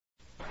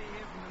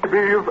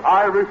ABBIE'S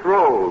Irish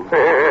Rose.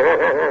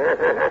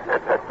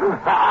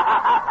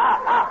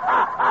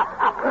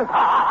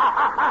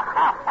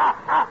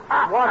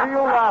 What are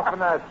you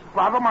laughing at?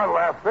 What am I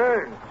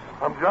laughing?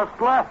 I'm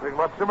just laughing.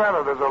 What's the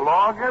matter? There's a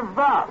law against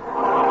that.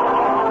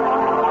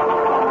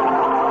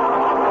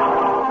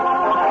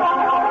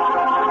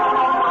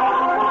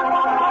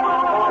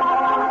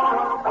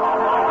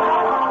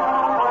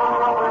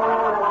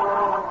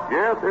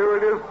 Yes, here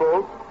it is,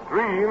 folks.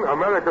 Rines,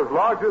 America's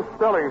largest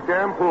selling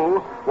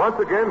shampoo, once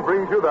again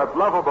brings you that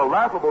lovable,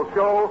 laughable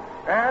show,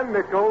 Anne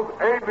Nichols,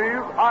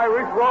 ABBIE'S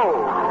Irish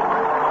Rose.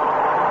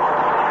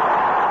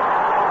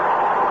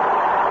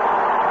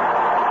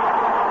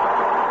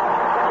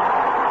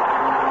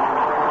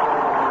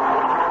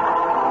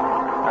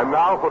 And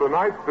now for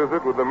tonight's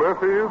visit with the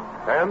Murphys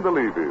and the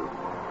Levys.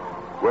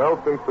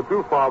 Well, since the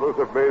two fathers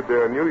have made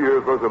their New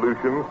Year's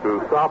resolutions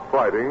to stop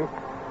fighting,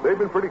 they've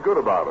been pretty good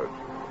about it.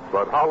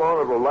 But how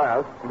long it will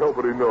last,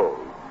 nobody knows.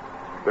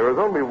 There is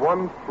only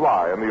one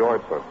fly in the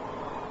ointment.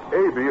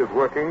 Abie is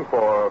working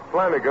for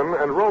Flanagan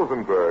and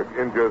Rosenberg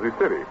in Jersey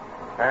City.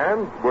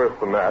 And, worse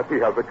than that, he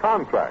has a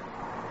contract.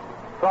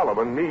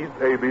 Solomon needs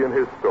Abie in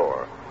his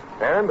store.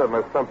 And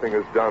unless something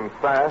is done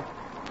fast,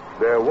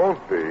 there won't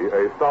be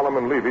a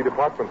Solomon Levy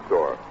department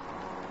store.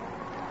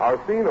 Our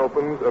scene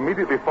opens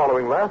immediately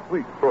following last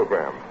week's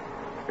program.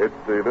 It's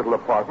the little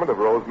apartment of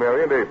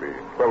Rosemary and Abie,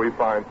 where we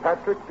find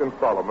Patrick and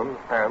Solomon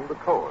and the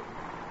Cohen.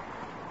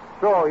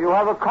 So, you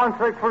have a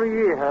contract for a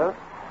year, huh?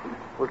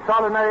 Well,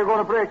 Sol and I are going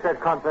to break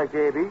that contract,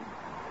 Abie.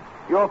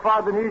 Your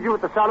father needs you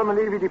at the Solomon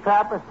Levy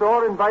department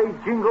store, and by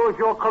jingoes,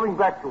 you're coming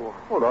back to him.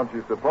 Well, don't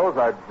you suppose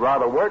I'd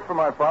rather work for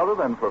my father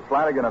than for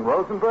Flanagan and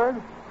Rosenberg?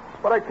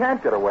 But I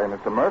can't get away,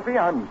 Mr. Murphy.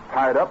 I'm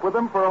tied up with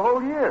them for a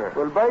whole year.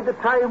 Well, by the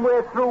time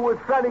we're through with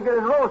Flanagan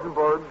and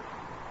Rosenberg,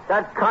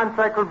 that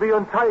contract will be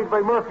untied by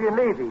Murphy and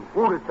Levy,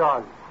 won't it,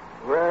 Don?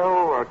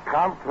 Well, a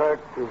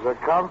contract is a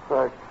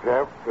contract,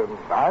 Jeff, and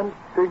I'm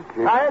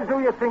thinking... I'll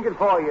do your thinking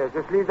for you.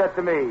 Just leave that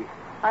to me.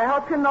 I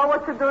hope you know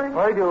what you're doing.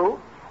 I do.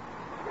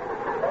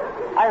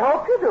 I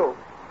hope you do.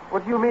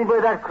 What do you mean by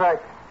that,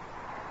 Crack?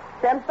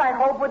 Since I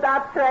hope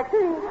without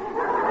checking.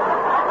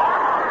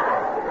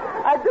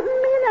 I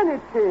didn't mean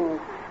anything.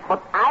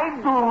 But I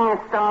do,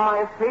 Mr.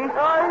 Murphy.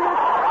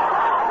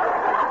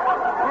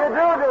 You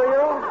do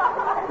you?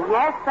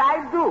 Yes,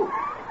 I do.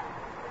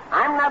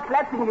 I'm not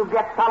letting you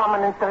get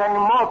Solomon into any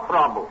more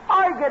trouble.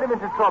 I get him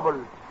into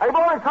trouble. I'm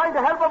only trying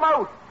to help him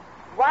out.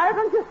 Why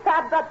don't you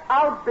stop that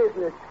out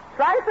business?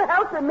 Try to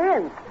help him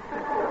in.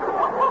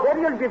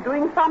 Then you'll be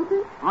doing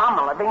something?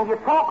 Mama, when you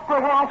talk to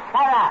him,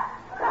 shut up.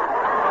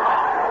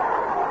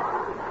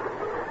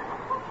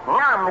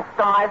 Now,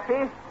 Mr.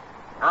 Murphy,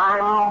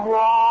 I'm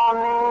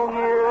warning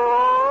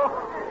you.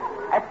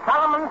 As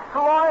Solomon's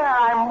lawyer,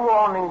 I'm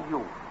warning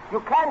you. You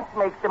can't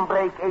make them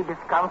break Abie's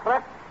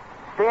contract.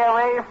 Stay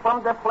away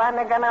from the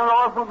Flanagan and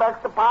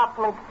Rosenberg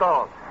department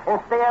store. And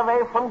stay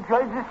away from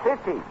Jersey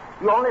City.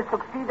 You only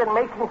succeed in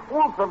making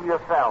fools of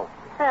yourself.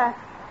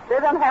 They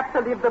don't have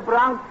to leave the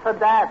Bronx for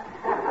that.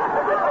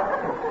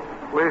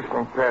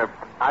 Listen, Pep,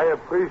 I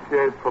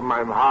appreciate from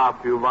my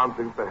heart you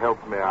wanting to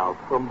help me out.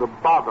 From the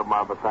bottom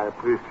of it, I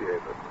appreciate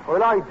it.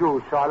 Well, I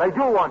do, Saul. I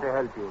do want to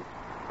help you.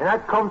 And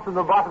that comes from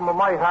the bottom of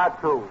my heart,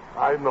 too.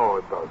 I know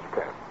it does,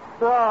 Pep.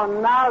 So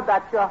now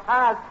that your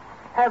hearts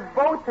have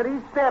both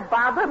reached their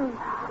bottom,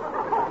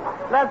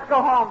 let's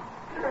go home.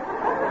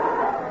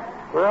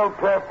 Well,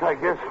 Pep, I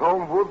guess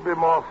home would be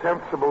more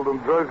sensible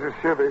than Jersey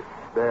City.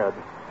 Dad.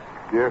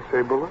 Yes,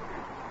 Abel?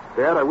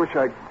 Dad, I wish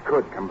I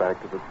could come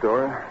back to the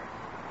store.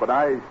 But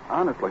I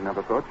honestly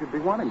never thought you'd be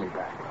wanting me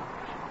back.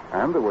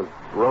 And there was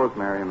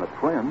Rosemary and the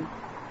twins.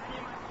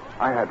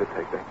 I had to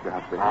take that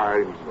job, baby.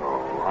 I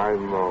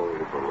know,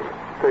 Abel.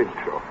 It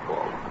ain't your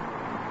fault.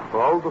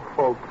 All the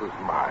fault was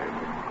mine.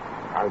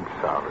 I'm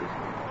sorry.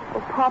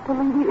 Oh, Papa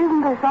Levy,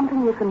 isn't there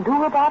something you can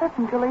do about it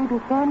until Abie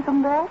can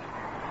come back?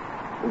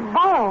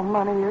 Borrow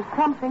money or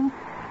something.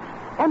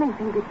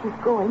 Anything to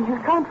keep going. His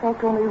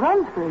contract only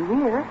runs for a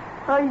year.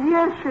 A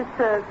year, she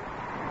says.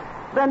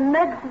 The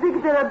next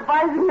week they're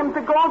advising him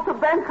to go into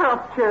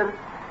bankruptcy.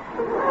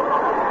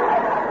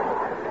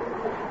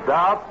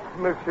 That,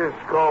 Mrs.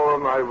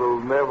 Cohen, I will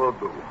never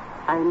do.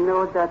 I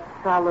know that,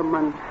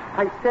 Solomon.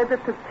 I said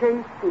it to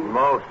Casey.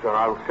 No, sir.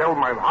 I'll sell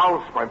my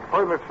house, my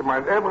furniture, my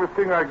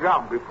everything I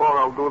got before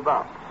I'll do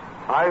that.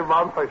 I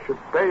should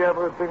pay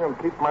everything and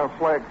keep my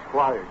flags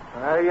flying.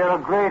 You're a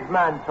great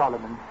man,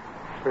 Solomon.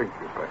 Thank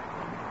you, Pep.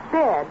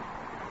 Dad,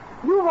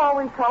 you've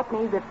always taught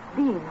me that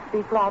deeds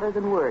speak louder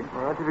than words.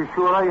 To be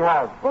sure I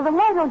have. Well, then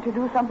why don't you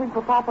do something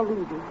for Papa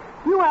Levy?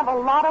 You have a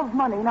lot of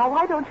money. Now,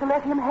 why don't you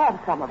let him have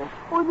some of it?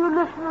 Well, you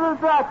listen to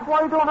that.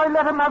 Why don't I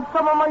let him have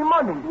some of my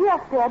money? Yes,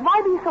 Dad.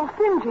 Why be so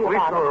stingy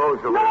about Listen, it?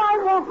 Rosalie. No, I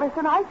won't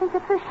listen. I think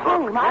it's a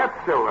shame.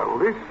 Capsula,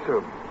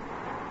 listen.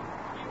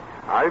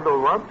 I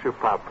don't want your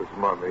papa's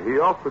money. He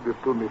offered it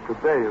to me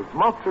today as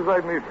much as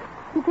I needed.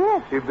 He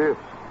did? He did.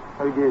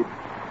 I did.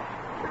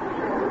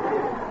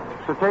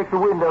 So take the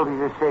wind out of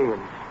your sails.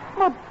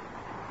 But,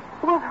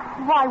 well,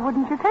 why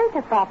wouldn't you take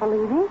it, Papa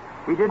Levy?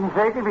 He didn't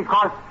take it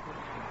because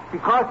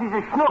Because he's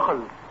a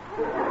schnuckel.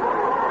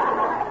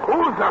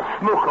 Who's a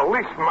schnuckel?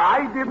 Listen,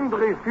 I didn't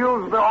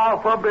refuse the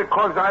offer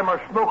because I'm a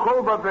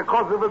schnuckel, but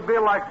because it would be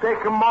like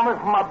taking money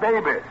from a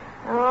baby.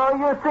 Oh,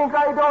 you think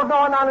I don't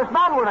know an honest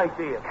man when I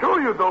see it? Sure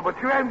you do, but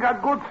you ain't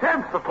got good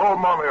sense to throw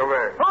money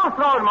away. Who's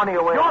throwing money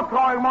away? You're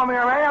throwing money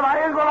away, and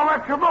I ain't going to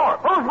let you do it.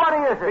 Whose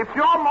money is it? It's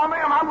your money,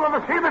 and I'm going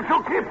to see that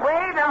you keep it.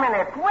 Wait a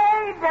minute.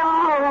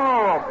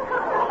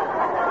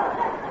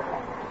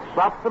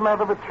 What's the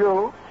matter with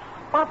you?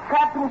 What's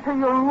happened to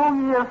your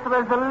New Year's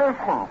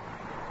resolution?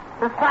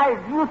 Besides,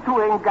 you two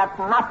ain't got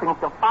nothing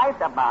to fight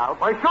about.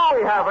 Why, sure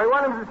we have. I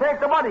want him to take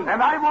the money.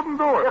 And I wouldn't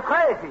do it. You're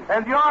crazy.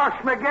 And you're a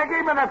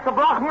schmegeggy, and that's a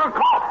broken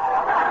cough.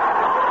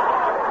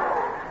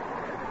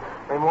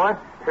 And what?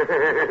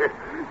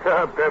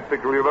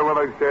 Technically, you know what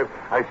I said?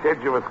 I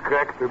said you was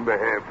cracked in the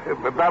head.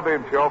 But that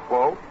ain't your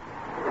fault.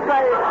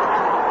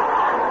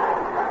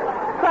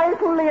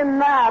 Certainly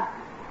not.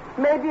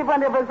 Maybe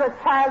when it was a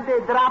child, they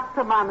dropped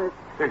him on it.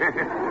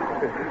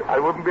 I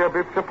wouldn't be a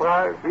bit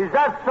surprised. Is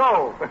that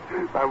so?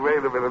 Now, wait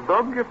a minute.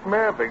 Don't get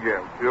mad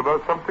again. You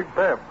know something,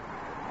 Pep?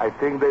 I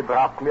think they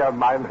dropped me on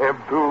mine head,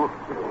 too.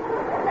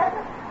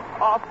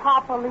 Oh,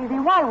 Papa Levy,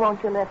 why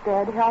won't you let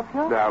Dad help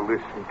you? Now,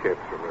 listen,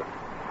 Ketchup.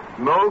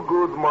 No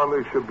good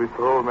money should be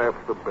thrown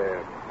after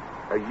bad.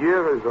 A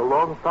year is a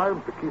long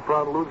time to keep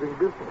on losing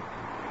business.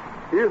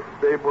 If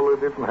Stapler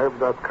didn't have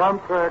that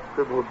contract,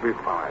 it would be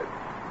fine.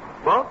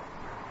 But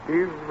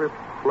he's with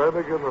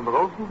Flanagan and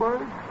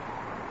Rosenberg.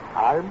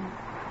 I'm...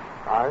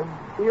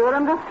 You're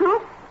in the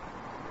truth?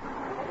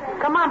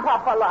 Come on,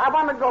 Papa. I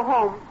want to go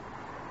home.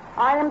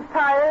 I am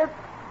tired,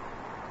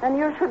 and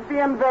you should be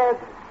in bed.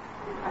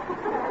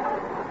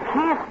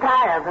 She's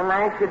tired, and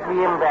I should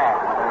be in bed.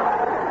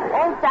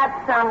 Ain't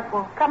that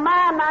something? Come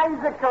on,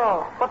 Isaac.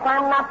 But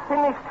I'm not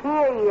finished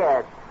here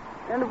yet.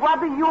 And what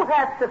do you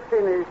have to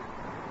finish?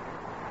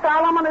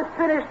 Solomon is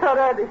finished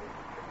already.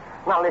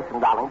 Now, listen,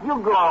 darling,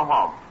 you go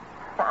home.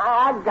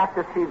 I've got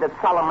to see that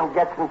Solomon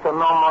gets into no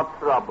more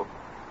trouble.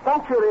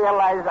 Don't you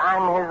realize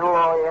I'm his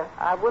lawyer?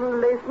 I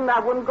wouldn't listen. I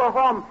wouldn't go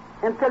home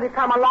until you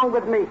come along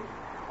with me.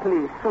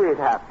 Please,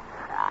 sweetheart,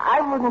 I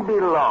wouldn't be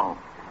long.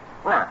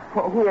 Now,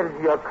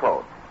 here's your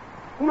coat.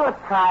 You're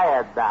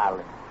tired,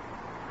 darling.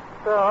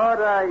 All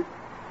right.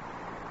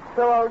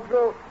 So I'll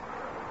go.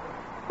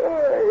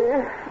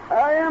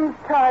 I am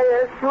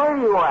tired. Sure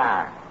you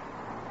are.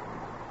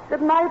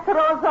 Good night,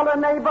 Rosa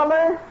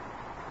Neighborly,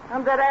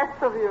 and the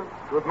rest of you.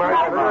 Good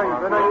night.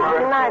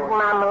 Good night,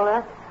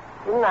 Mamala.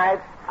 Good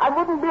night. I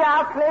wouldn't be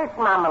out late,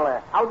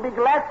 Mamala. I'll be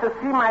glad to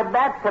see my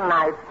bed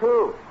tonight,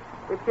 too.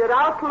 If you're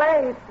out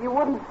late, you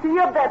wouldn't see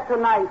your bed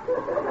tonight.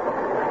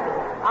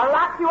 I'll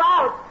lock you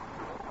out.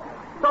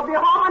 So be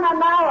home in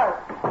an hour.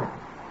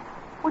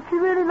 Would she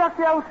really lock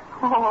you out?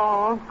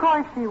 Oh, of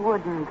course she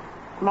wouldn't.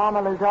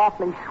 Mamala's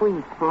awfully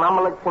sweet.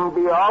 Mamala can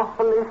be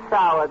awfully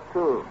sour,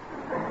 too.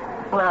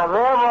 Now,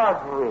 where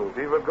was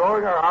we? We were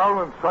going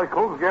around in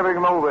circles,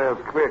 getting nowhere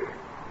quick.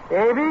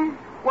 Abie,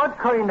 what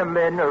kind of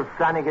men are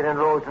Flanagan and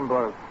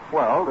Rosenberg?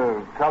 Well,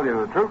 to tell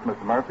you the truth,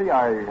 Mr. Murphy,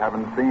 I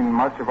haven't seen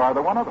much of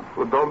either one of them.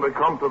 Well, don't they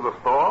come to the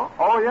store?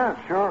 Oh, yes,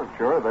 sure.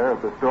 They're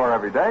at the store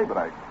every day, but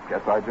I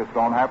guess I just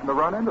don't happen to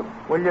run into them.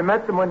 Well, you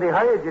met them when they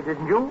hired you,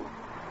 didn't you?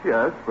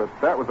 Yes, but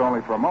that was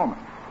only for a moment.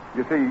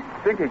 You see,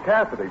 Stinky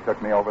Cassidy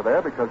took me over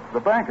there because the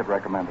bank had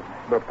recommended me.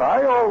 But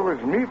I always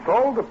meet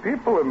all the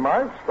people in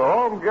my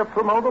store and get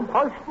to know them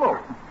personally.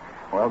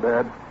 Well,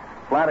 Dad,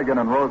 Flanagan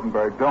and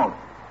Rosenberg don't.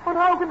 But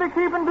how can they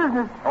keep in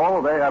business?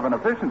 Oh, they have an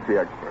efficiency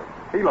expert.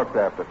 He looks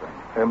after things.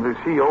 And is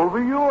he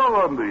over you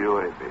or under you,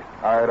 Abie?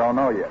 I don't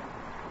know yet.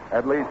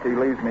 At least he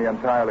leaves me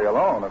entirely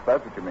alone, if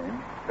that's what you mean.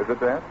 Is it,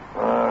 Dad?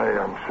 I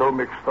am so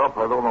mixed up,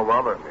 I don't know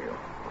what I mean.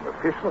 An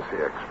efficiency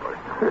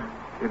expert.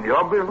 In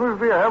your business,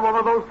 do you have one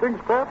of those things,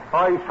 Pat?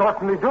 I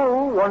certainly do.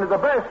 One of the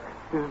best.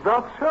 Is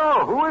that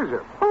so? Who is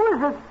it? Who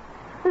is it?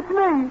 It's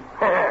me.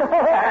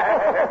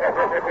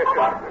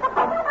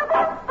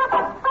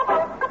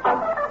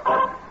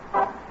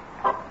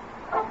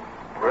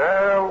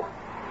 Well,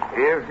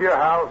 here's your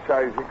house,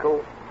 Isaac.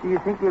 Do you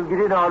think you'll get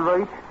in all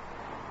right?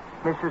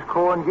 Mrs.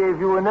 Cohen gave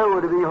you an hour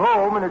to be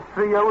home, and it's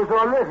 3 hours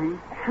already.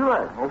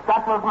 Sure. If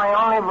that was my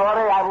only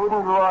worry, I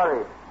wouldn't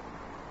worry.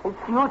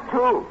 It's you,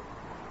 too.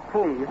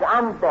 Please,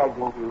 I'm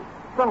begging you.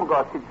 Don't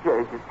go to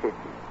Jersey City.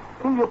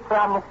 Will you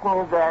promise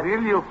me that?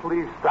 Will you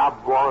please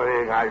stop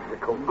worrying,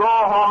 Isaac? Go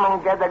home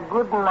and get a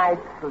good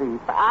night's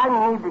sleep.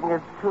 I'm needing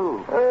it,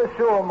 too.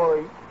 So am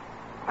I.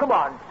 Come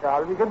on,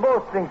 Sal. We can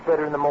both think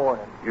better in the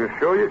morning. You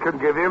sure you can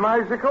get in,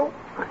 Isaac?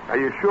 Are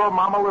you sure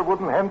Mama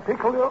wouldn't hen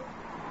tickle you?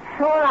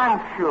 Sure, I'm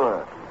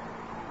sure.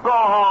 Go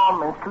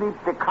home and sleep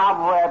the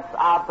cobwebs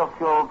out of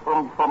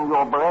from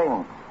your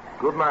brain.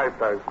 Good night,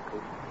 Isaac.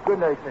 Good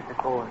night, Mrs.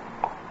 Cohen.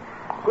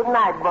 Good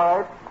night,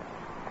 boys.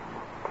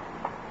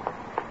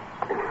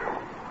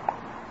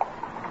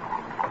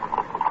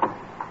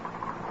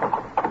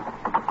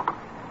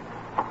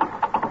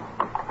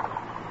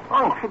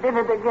 Oh, she did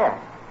it again.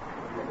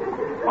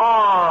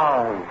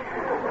 Oh.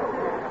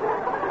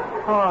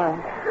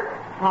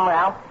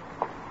 Well.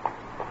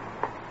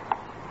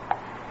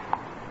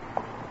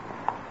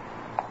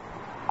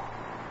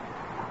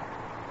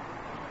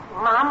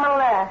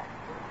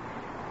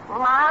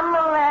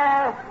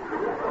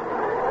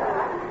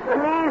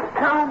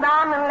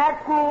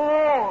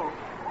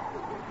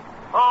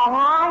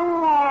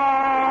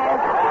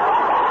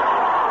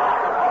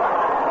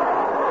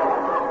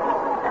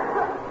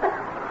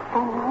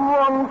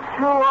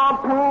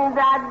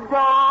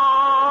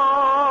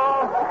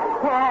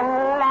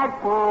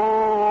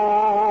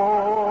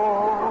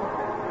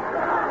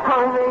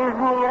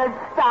 me had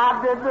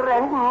started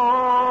raining.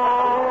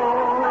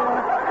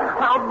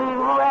 I'll be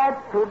wet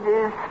to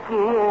the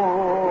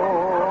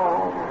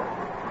skin.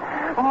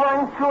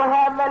 Won't you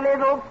have a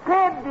little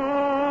pity?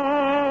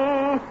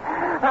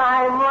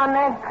 I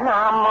wanna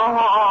come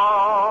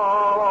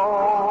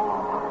home.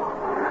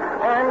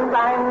 And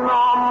I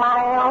know my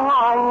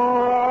heart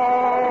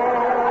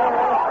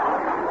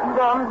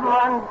don't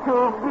want to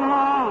be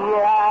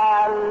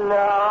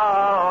alone.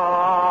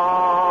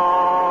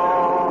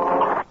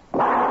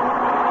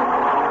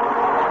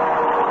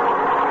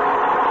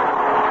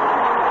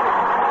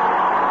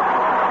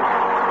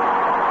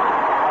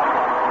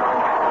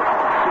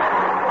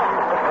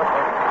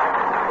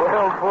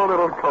 Well, poor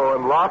little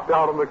Cohen, locked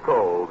out in the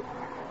cold.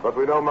 But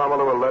we know Mama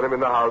Lou will let him in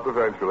the house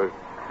eventually.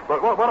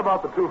 But what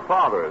about the two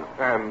fathers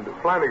and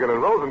Flanagan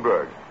and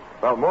Rosenberg?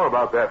 Well, more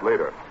about that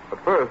later. But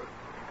first,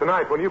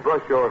 tonight when you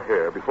brush your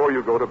hair before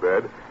you go to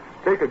bed,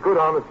 take a good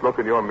honest look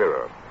in your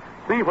mirror.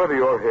 See whether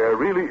your hair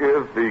really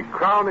is the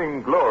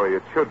crowning glory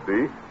it should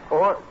be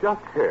or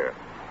just hair.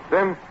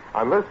 Then,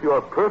 unless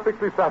you're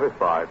perfectly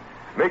satisfied,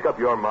 make up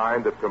your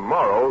mind that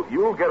tomorrow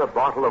you'll get a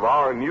bottle of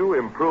our new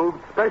improved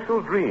Special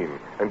Dream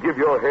and give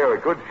your hair a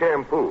good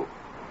shampoo.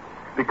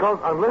 Because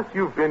unless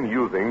you've been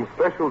using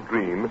Special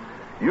Dream,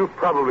 you've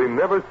probably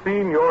never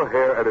seen your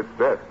hair at its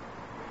best.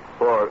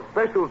 For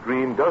Special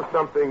Dream does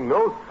something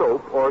no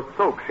soap or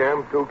soap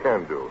shampoo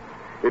can do.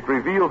 It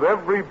reveals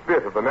every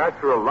bit of the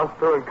natural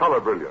luster and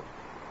color brilliance.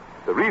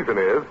 The reason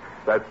is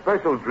that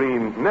Special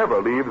Dream never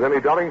leaves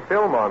any dulling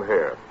film on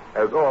hair,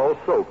 as all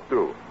soaps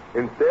do.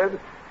 Instead,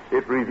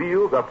 it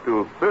reveals up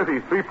to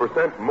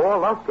 33% more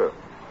luster.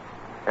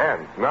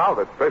 And now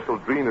that Special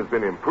Dream has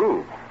been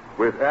improved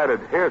with added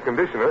hair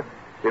conditioner,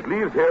 it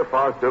leaves hair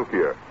far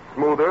silkier,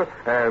 smoother,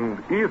 and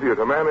easier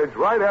to manage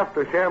right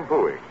after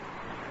shampooing.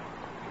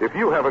 If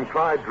you haven't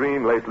tried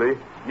Dream lately,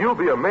 you'll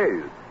be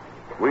amazed.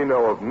 We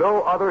know of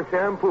no other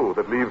shampoo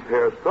that leaves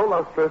hair so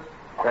lustrous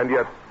and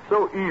yet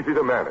so easy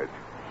to manage.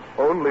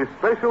 Only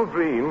Special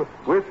Dream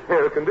with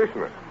hair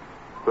conditioner.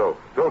 So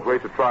don't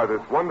wait to try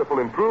this wonderful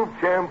improved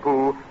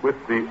shampoo with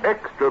the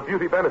extra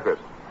beauty benefits.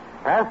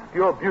 Ask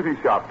your beauty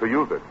shop to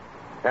use it.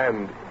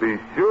 And be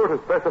sure to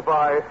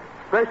specify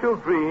Special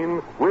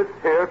Dream with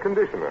hair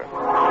conditioner.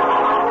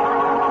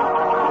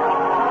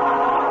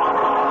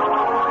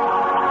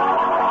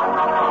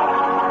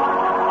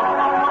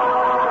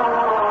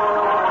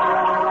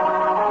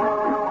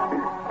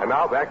 And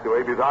now back to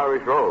Abie's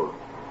Irish Rose.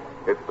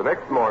 It's the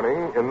next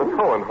morning in the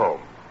Cohen home.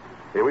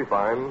 Here we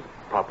find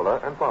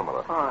Popula and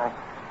Pamela. Hi.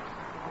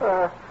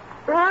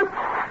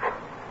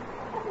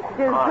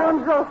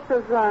 Gesund sollst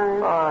du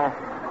sein.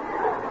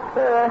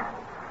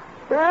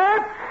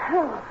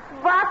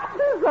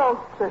 Wachsen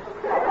sollst du.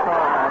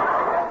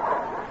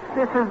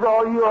 This is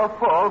all your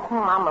fault,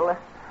 Mamala.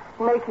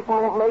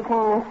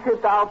 Making me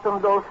sit out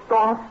on those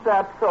stone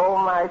steps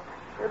all night.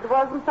 It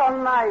wasn't all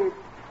night.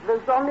 It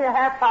was only a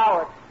half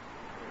hour.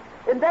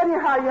 And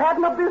anyhow, you had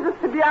no business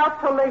to be out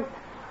so late.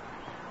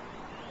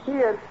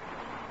 Here.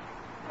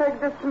 Take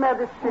this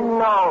medicine.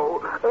 No.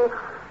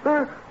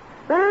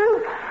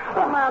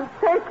 Come on,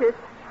 take it.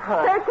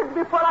 Take it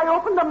before I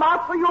open the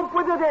mouth for you and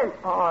put it in.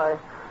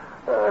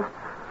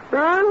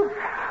 Zur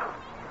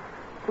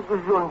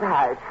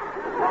Gesundheit.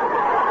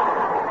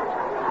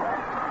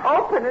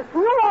 Open it.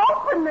 You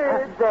open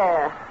it.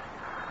 There.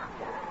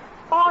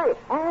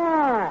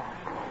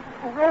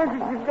 Where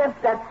did you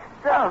get that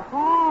stuff?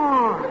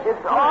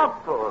 It's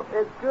awful.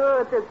 It's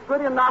good. It's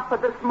good enough for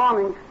this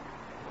morning.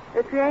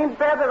 If you ain't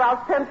better,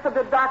 I'll send for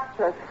the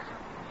doctor.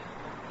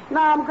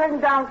 Now I'm going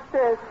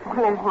downstairs.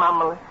 Please,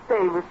 Mama,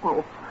 stay with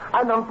me.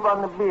 I don't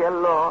want to be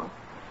alone.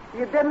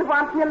 You didn't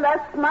want me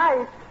last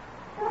night,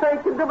 so you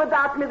can do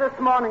without me this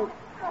morning.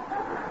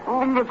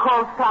 Will you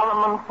call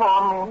Solomon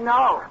for me?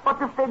 No.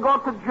 But if they go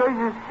to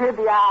Jersey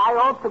City, I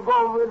ought to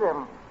go with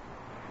them.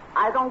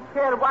 I don't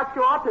care what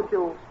you ought to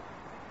do.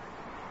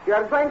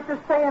 You're going to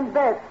stay in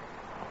bed.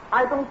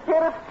 I don't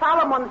care if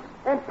Solomon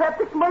and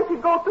Patrick Murphy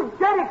go to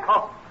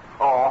Jericho.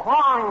 Oh,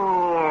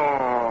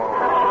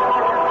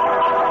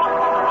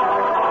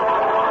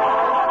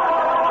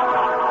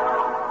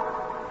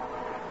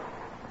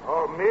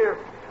 Miss.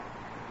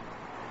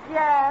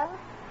 Yes?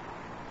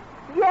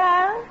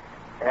 Yes?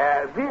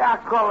 We are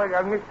calling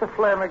on Mr.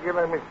 Flanagan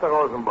and Mr.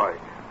 Rosenberg.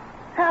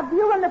 Have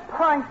you an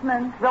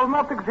appointment? Well,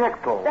 not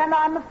exactly. Then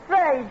I'm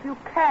afraid you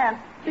can't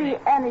see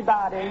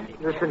anybody.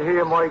 Listen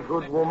here, my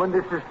good woman.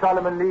 This is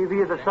Solomon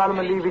Levy of the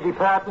Solomon Levy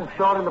department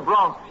store in the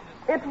Bronx.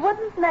 It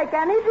wouldn't make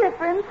any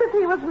difference if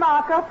he was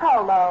Marco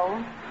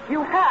Polo.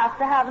 You have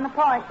to have an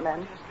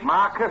appointment.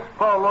 Marcus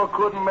Polo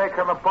couldn't make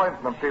an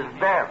appointment. He's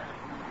dead.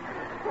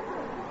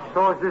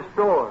 So is this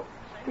door.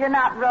 You're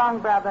not wrong,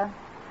 brother.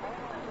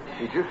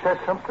 Did you say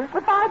something?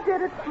 If I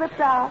did, it slipped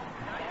out.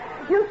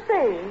 You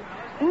see,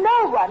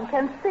 no one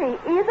can see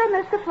either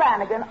Mr.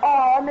 Flanagan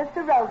or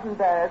Mr.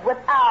 Rosenberg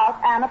without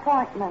an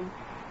appointment.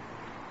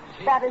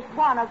 That is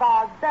one of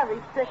our very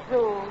strict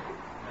rules.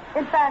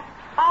 In fact,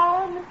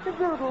 our Mr.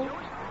 Rudel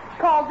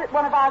calls it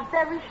one of our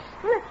very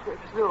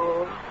strictest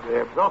rules.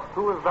 Yes, not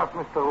true is that,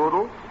 Mr.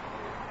 Rudel.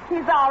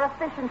 He's our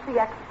efficiency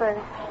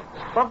expert.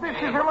 But this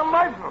is an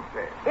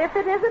emergency. If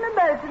it is an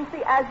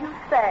emergency, as you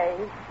say,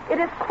 it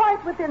is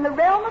quite within the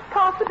realm of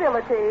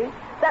possibility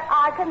that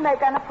I can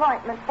make an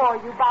appointment for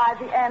you by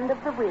the end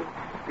of the week.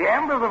 The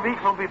end of the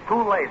week will be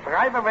too late.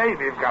 I've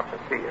Abie's got to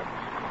see him.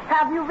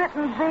 Have you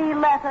written the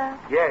letter?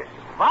 Yes.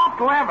 What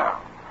letter?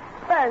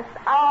 First,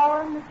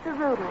 our Mr.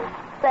 Rudel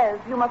says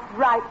you must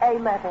write a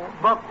letter.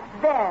 But...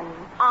 Then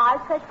I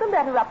take the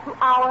letter up to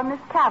our Miss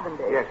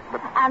Cavendish. Yes,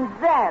 but... And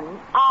then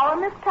our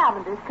Miss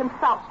Cavendish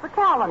consults the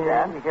calendar.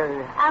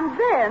 Yeah. And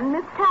then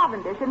Miss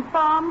Cavendish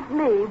informs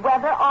me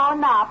whether or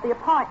not the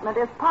appointment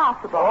is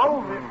possible.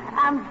 Oh.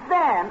 And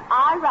then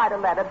I write a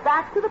letter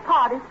back to the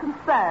parties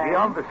concerned. We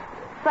understand.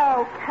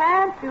 So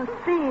can't you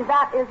see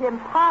that is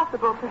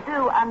impossible to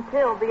do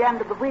until the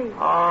end of the week?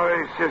 Oh,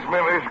 this is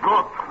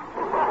good.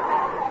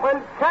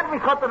 Well, can't we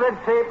cut the red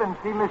tape and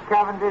see Miss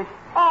Cavendish?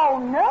 Oh,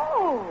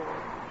 no.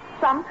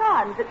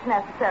 Sometimes it's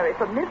necessary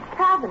for Miss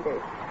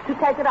Cavendish to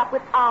take it up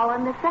with our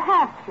Mr.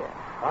 Hampshire.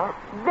 Huh?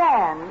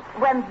 Then,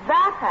 when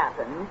that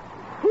happens,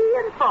 he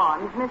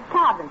informs Miss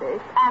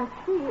Cavendish and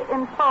she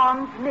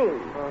informs me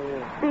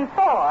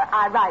before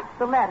I write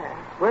the letter.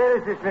 Where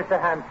is this Mr.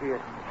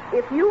 Hampshire?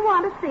 If you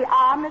want to see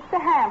our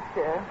Mr.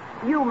 Hampshire,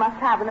 you must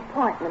have an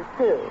appointment,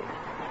 too.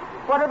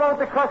 What about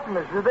the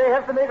customers? Do they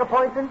have to make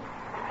appointments?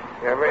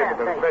 Yeah, wait a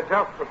minute.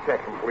 Just a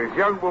second, please.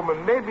 Young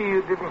woman, maybe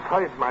you didn't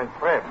hurt my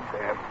friend.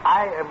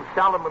 I am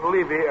Solomon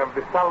Levy of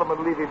the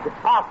Solomon Levy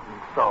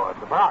department store in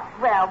the Bronx.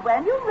 Well,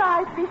 when you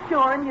write, be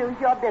sure and use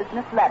your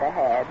business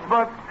letterhead.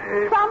 But...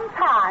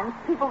 Sometimes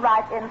people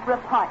write in for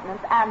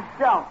appointments and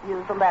don't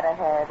use the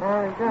letterhead.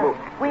 Look.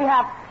 We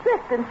have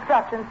strict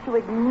instructions to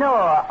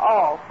ignore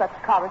all such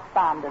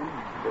correspondence.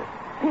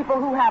 People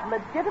who have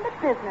legitimate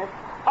business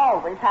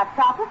always have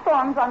proper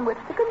forms on which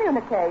to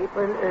communicate.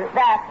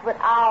 That's what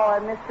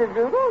our Mr.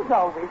 Rudels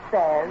always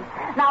says.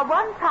 Now,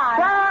 one time...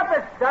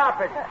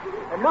 Stop it.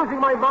 I'm losing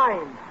my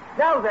mind.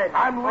 Now then.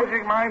 I'm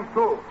losing mine,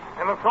 too.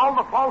 And it's all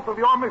the fault of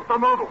your Mr.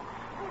 Noodles.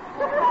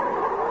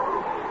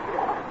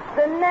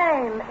 The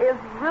name is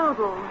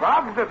Rudels.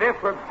 What's the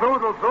difference?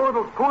 Noodles,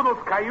 poodles,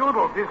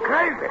 cayudles. He's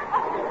crazy.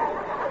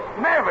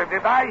 Never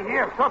did I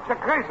hear such a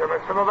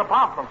craziness in a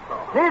department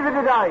store. Neither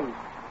did I.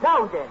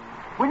 Now then,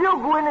 will you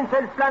go in and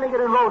tell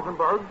Flanagan and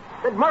Rosenberg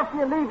that Murphy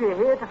and Levy are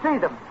here to see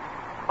them?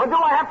 Or do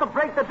I have to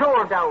break the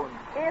door down?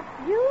 If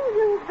you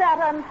use that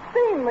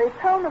unseemly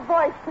tone of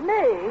voice to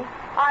me,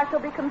 I shall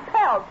be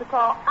compelled to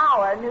call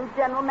our new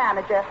general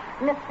manager,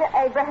 Mr.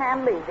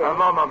 Abraham Levy.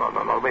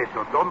 No. Wait,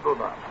 don't do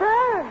that.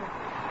 Sir,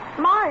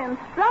 my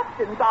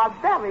instructions are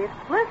very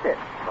explicit.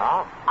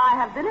 Huh? I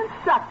have been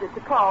instructed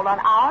to call on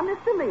our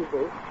Mr.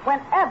 Levy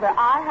whenever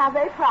I have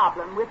a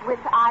problem with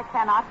which I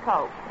cannot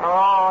cope.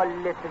 Oh,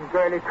 listen,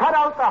 girlie. Cut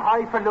out the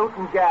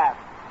highfalutin gab.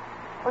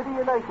 Or do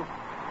you like it?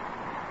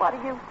 What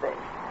do you think?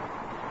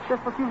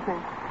 Just what you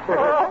think.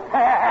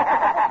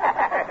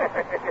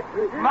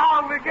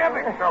 Now we're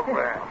getting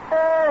somewhere.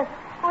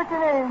 What's your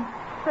name?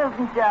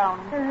 Susan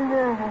Jones.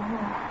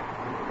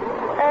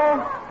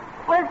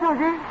 Well,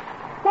 Susie,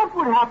 what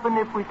would happen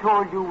if we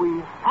told you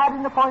we had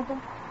an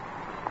appointment?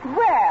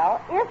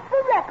 Well, if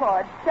the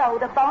record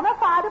showed a bona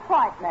fide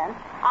appointment,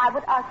 I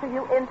would usher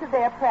you into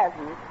their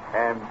presence.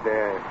 And,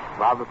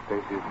 what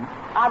mistake isn't?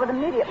 I would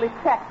immediately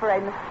check for a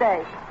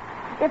mistake.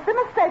 If the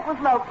mistake was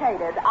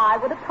located, I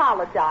would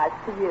apologize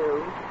to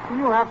you.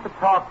 You have to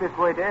talk this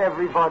way to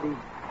everybody.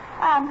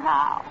 And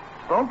how?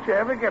 Don't you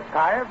ever get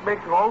tired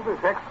making all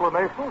this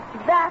explanation?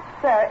 That,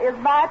 sir, is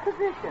my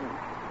position.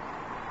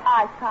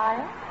 I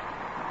tire?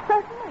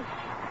 Certainly.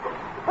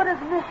 But as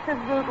Mr.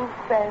 Rudel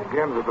says...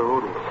 Again with the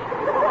Rudel.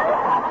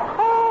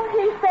 Oh,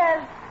 he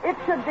says it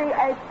should be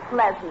a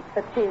pleasant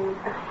fatigue.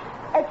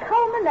 A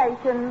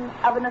culmination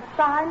of an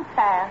assigned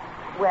task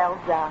well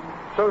done.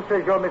 So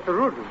says your Mr.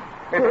 Rudel.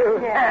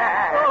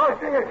 Yeah. Oh,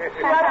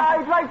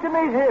 I'd like to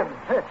meet him.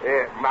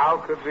 Now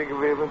could we give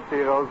him and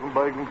see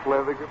Rosenberg and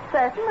Flanagan?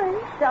 Certainly.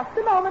 Just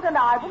a moment and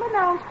I will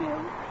announce you.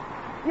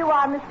 You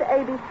are Mr.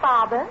 Abie's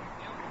father,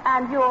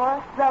 and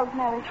you're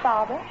Rosemary's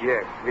father.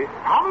 Yes.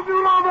 How did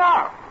you know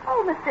that?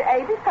 Oh, Mr.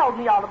 Abie told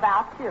me all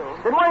about you.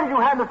 Then why did you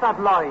hand us that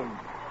line?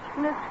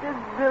 Mr.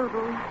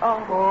 Rudel.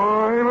 Oh,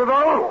 with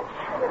those.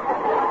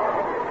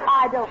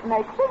 I don't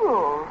make the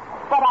rules,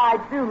 but I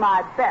do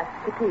my best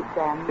to keep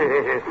them.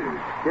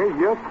 Yeah,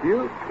 you're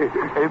cute.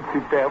 Ain't she,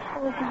 Pep?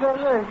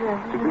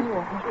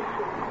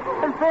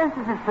 And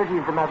Francis is pretty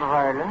as the map of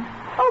Ireland.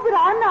 Oh, but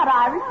I'm not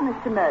Irish,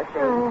 Mr. Murphy.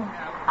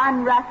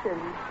 I'm Russian.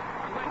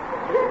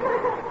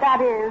 That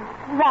is,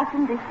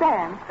 Russian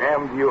descent.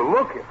 And you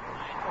look it.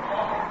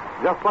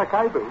 Just like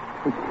I do.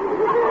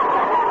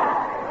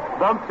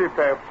 Don't she,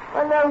 Pep?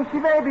 Well, now, she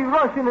may be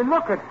Russian and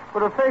look it,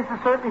 but her face is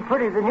certainly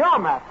prettier than your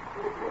map.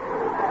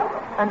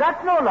 And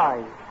that's no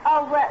lie.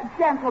 Oh,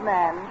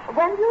 gentlemen,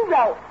 when you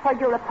wrote for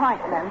your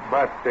appointment...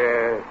 But,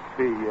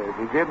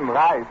 we didn't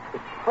write.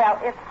 Well,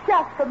 it's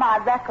just for my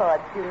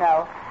records, you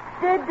know.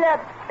 Did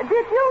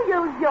you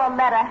use your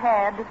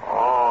letterhead?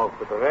 Oh,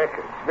 for the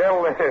records.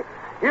 Well,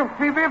 if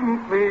we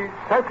didn't, we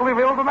certainly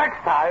will the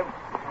next time.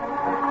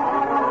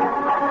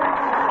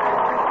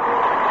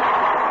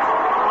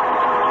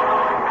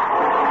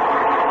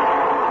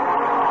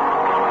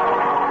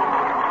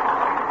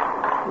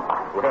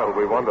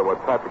 wonder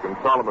what Patrick and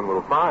Solomon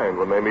will find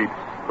when they meet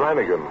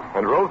Flanagan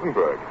and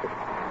Rosenberg.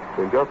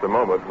 In just a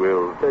moment,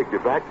 we'll take you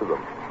back to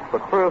them.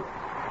 But first,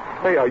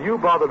 hey, are you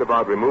bothered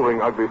about removing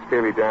ugly,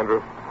 scaly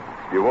dandruff?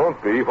 You won't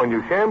be when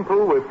you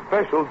shampoo with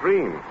Special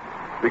Dream.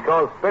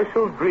 Because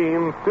Special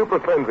Dream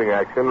Super Cleansing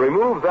Action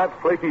removes that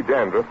flaky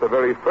dandruff the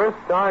very first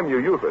time you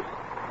use it.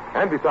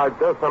 And besides,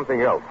 does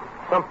something else.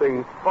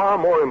 Something far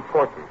more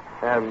important.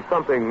 And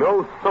something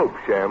no soap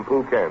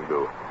shampoo can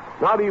do.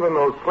 Not even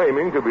those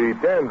claiming to be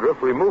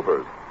dandruff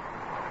removers.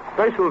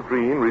 Special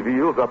Dream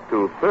reveals up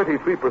to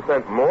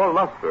 33% more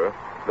luster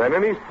than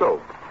any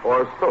soap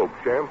or soap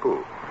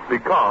shampoo.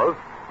 Because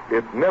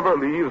it never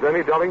leaves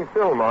any dulling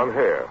film on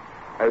hair,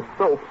 as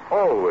soaps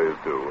always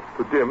do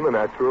to dim the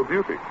natural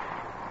beauty.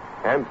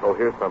 And so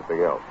here's something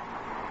else.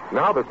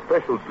 Now that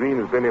Special Dream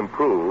has been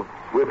improved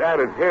with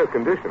added hair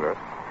conditioner,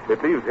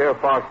 it leaves hair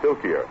far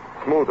silkier,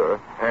 smoother,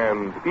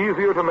 and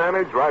easier to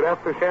manage right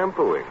after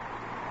shampooing.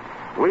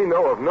 We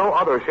know of no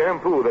other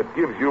shampoo that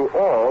gives you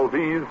all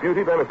these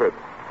beauty benefits.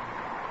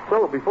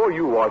 So before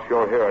you wash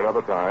your hair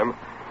another time,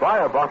 buy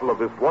a bottle of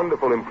this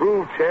wonderful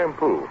improved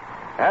shampoo.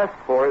 Ask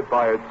for it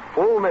by its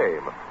full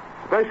name,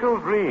 Special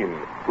Dream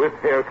with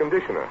hair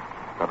conditioner.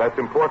 Now that's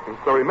important,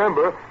 so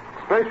remember,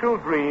 Special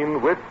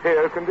Dream with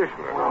hair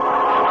conditioner.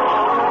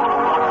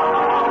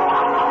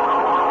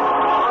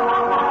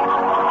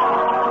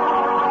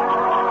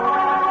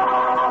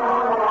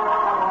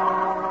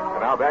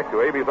 And now back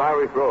to Abie's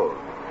Irish Rose.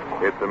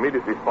 It's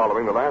immediately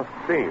following the last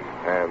scene,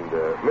 and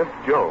Miss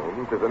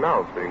Jones is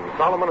announcing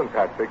Solomon and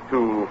Patrick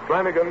to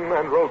Flanagan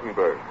and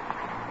Rosenberg.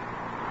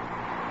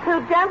 Two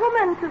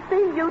gentlemen to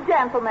see you,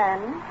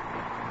 gentlemen.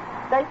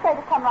 They say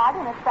to come right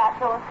in at that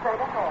door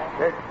straight ahead.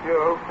 Thank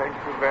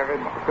you very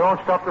much. Don't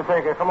stop to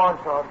think it. Come on,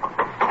 son.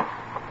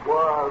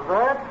 Well,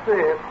 that's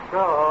it.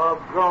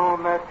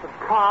 Doggone, that's the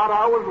card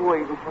I was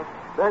waiting for.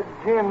 That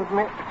gin's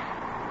me.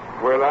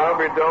 Well, I'll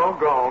be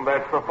doggone.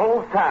 That's the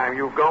fourth time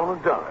you've gone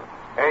and done it.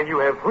 And you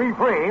have 3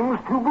 frames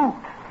to boot.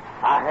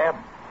 I have,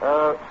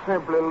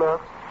 simply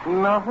luck.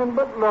 Nothing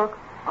but luck.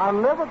 I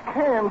never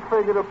can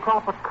figure the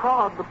proper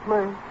card to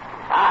play.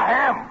 I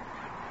am.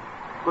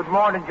 Good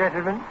morning,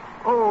 gentlemen.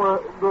 Oh,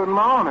 good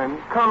morning.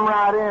 Come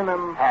right in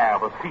and...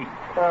 Have a seat.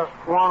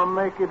 Want to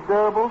make it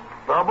double?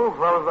 Doubles?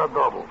 What is a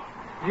double?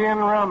 Gin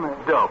rummy.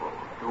 Double.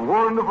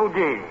 Wonderful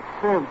game.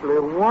 Simply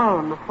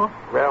wonderful.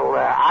 Well,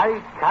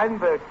 I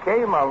kind of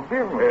came on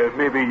business.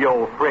 Maybe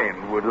your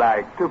friend would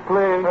like to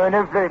play.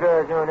 Never played.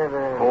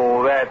 Never.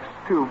 Oh, that's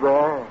too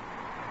bad.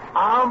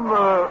 I'm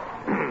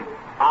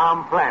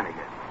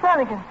Flanagan.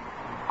 Flanagan.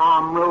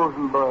 I'm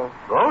Rosenberg.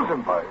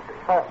 Rosenberg?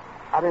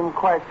 I didn't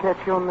quite catch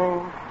your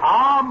name.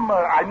 I'm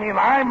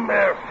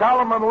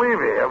Solomon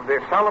Levy of the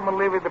Solomon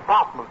Levy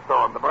Department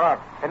Store in the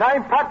Bronx. And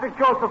I'm Patrick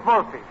Joseph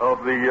Murphy.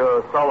 Of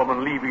the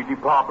Solomon Levy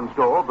Department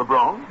Store of the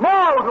Bronx?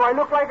 No, do I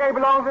look like I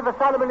belong to the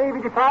Solomon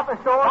Levy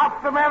Department Store?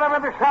 What's the matter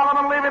with the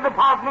Solomon Levy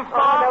Department Store?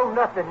 Oh,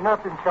 no,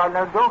 nothing, son.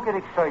 Now, don't get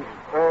excited.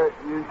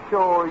 You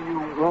sure you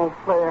won't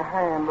play a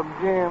hand of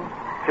gin?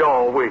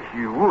 Sure wish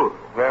you would.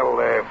 Well,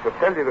 to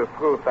tell you the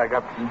truth, I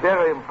got some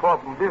very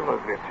important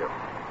business with you.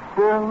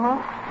 Business?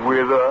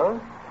 With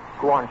us?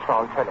 Go on,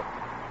 Saul, tell it.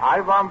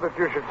 I want that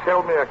you should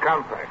sell me a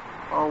contract.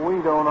 Oh,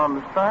 we don't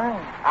understand.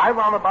 I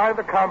want to buy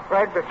the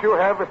contract that you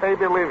have with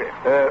Abie Levy.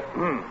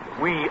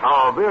 We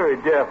are very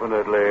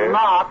definitely...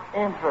 Not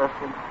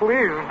interested.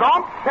 Please,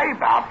 don't say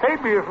that.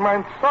 Abie is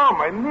my son.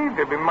 I need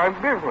him in my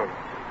business.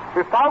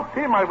 Without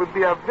him, I would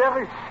be a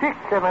very sick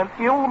and an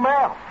ill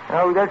man.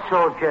 Oh, that's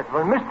all,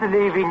 gentlemen. Mr.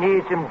 Levy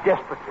needs him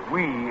desperately.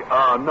 We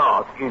are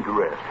not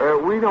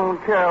interested. We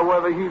don't care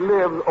whether he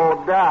lives or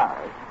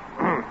dies.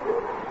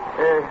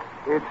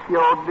 It's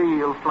your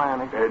deal,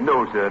 Flanagan.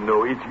 No, sir,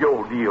 no. It's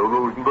your deal,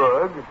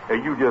 Rosenberg.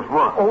 You just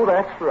won. Oh,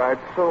 that's right.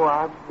 So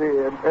I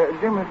did.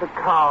 Give me the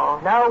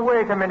car. Now,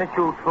 wait a minute,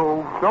 you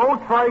two.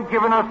 Don't try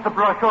giving us the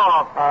brush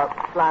off.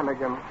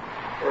 Flanagan,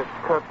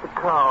 cut the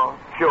car.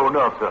 Sure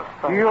enough, sir.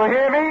 Do you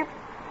hear me?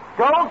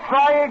 Don't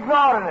try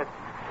ignoring it.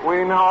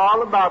 We know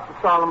all about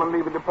the Solomon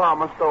Levy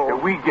Department Store.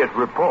 We get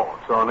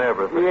reports on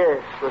everything.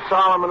 Yes, the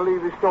Solomon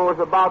Levy store is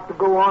about to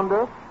go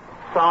under.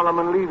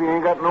 Solomon Levy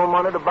ain't got no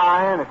money to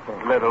buy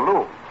anything. Let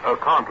alone a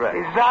contract.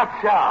 Is that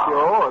so?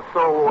 Sure,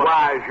 so...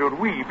 Why should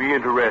we be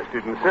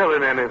interested in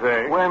selling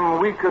anything? When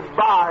we could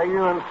buy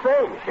you and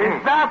sell.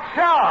 Is that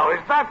so?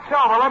 Is that so?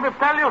 Well, let me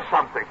tell you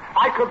something.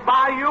 I could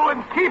buy you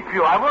and keep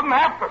you. I wouldn't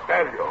have to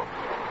sell you.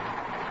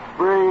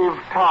 Brave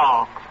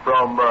talk.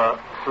 From,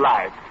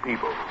 slight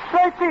people.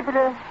 Slight people,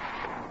 eh?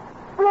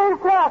 Brave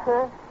talk,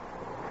 eh?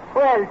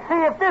 Well,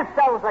 see if this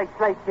sounds like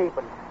slight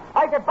people.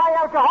 I could buy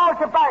out the whole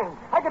shebang.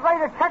 I could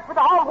write a check for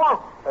the whole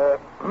work.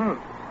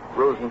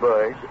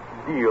 Rosenberg,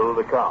 deal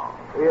the car.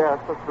 Yes,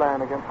 Sir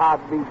Flanagan. I'd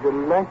be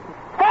delighted.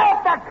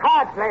 Stop the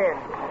card playing!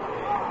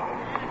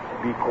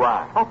 Be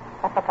quiet.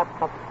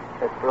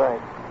 That's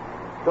right.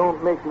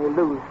 Don't make me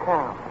lose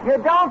count. You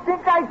don't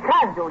think I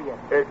can, do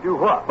you? Do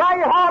what? Buy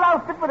your whole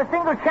outfit with a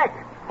single check.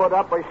 Put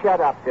up or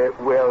shut up.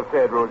 Well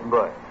said,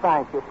 Rosenberg.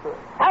 Thank you, sir.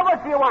 How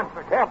much do you want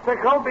for it?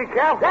 Careful, be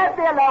careful. Let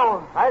me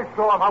alone. I'll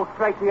show 'em how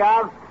straight you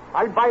are.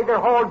 I'll buy their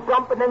whole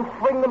dump and then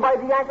swing them by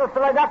the ankles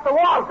till I got the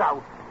walls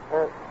out.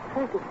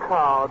 Take a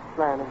card,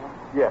 Flanagan.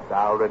 Yes,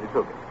 I already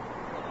took it.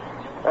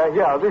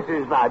 Here, this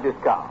is my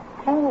discount.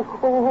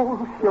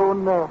 Oh, sure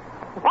enough.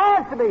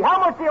 Answer me. How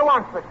much do you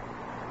want for it?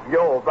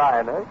 You're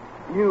buying it.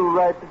 You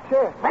write the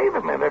check. Wait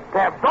a minute,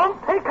 Pep. Don't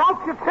take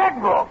out your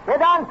checkbook.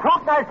 Get on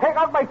talk and I'll take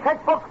out my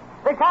checkbook.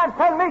 They can't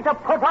tell me to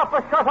put up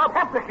or shut up.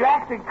 Pep, you're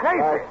acting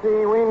crazy. I see.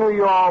 We knew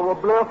you all were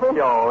bluffing.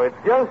 No, it's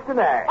just an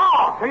act.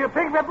 Oh, so you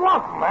think we're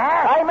bluffing,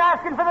 huh? I'm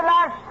asking for the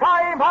last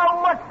time.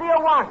 How much do you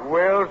want?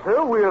 Well,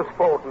 sir, we're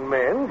sporting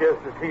men.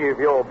 Just to see if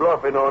you're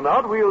bluffing or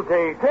not, we'll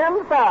take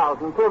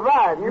 10,000,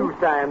 providing you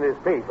sign this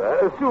paper,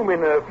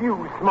 assuming a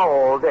few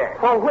small debts.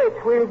 for which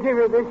we'll give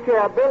you this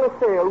share bill of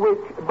sale, which,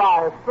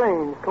 by a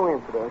strange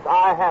coincidence,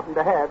 I happen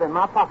to have in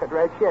my pocket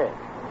right here.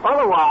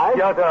 Otherwise,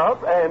 Shut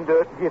up and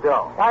get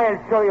out. I'll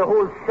show you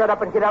who'll shut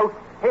up and get out.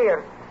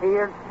 Here's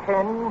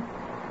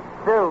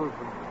 10,000.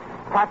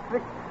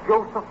 Patrick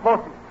Joseph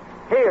Murphy.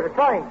 Here, the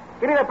sign.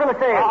 Give me that bill of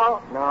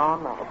sale.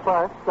 no.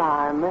 First,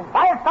 sign me.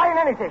 I'll sign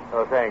anything.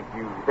 Oh, thank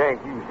you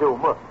so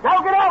much. Now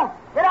get out.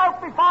 Get out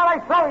before I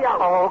throw you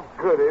out. Oh,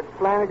 goody,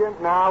 Flanagan.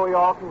 Now we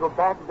all can go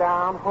back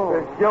down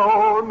home.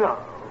 Sure no.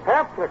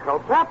 Patrickle,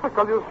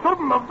 you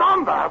shouldn't have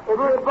done that.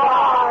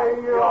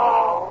 Goodbye,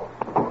 y'all.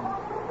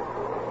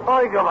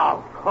 I get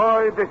out.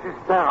 Oh, this is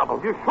terrible.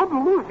 You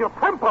shouldn't lose your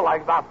temper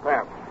like that,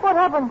 Pep. What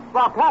happened?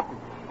 What happened?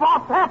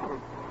 What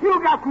happened?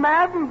 You got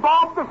mad and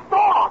bombed the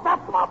store.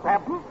 That's what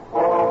happened.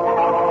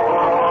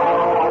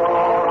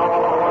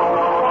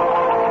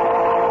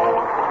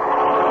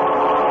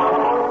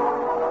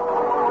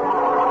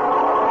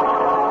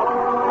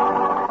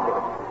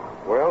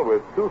 Well,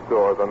 with two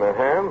stores on their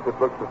hands, it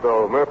looks as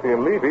though Murphy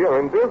and Levy are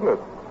in business.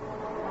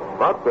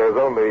 But there's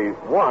only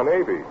one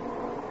Abie.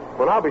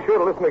 Well, now be sure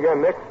to listen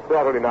again next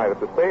Saturday night at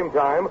the same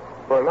time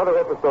for another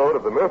episode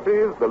of the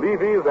Murphys, the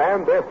Levys,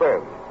 and their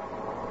friends.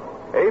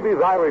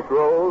 Abie's Irish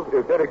Rose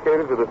is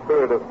dedicated to the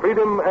spirit of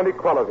freedom and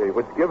equality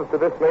which gives to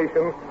this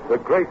nation the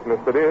greatness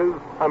that is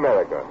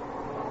America.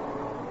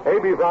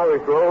 Abie's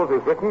Irish Rose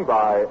is written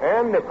by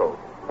Anne Nichols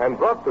and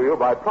brought to you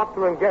by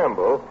Procter &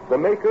 Gamble, the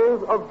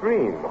makers of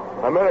Dream,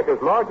 America's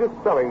largest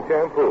selling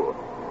shampoo.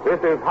 This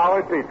is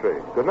Howard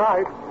Petrie. Good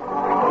night.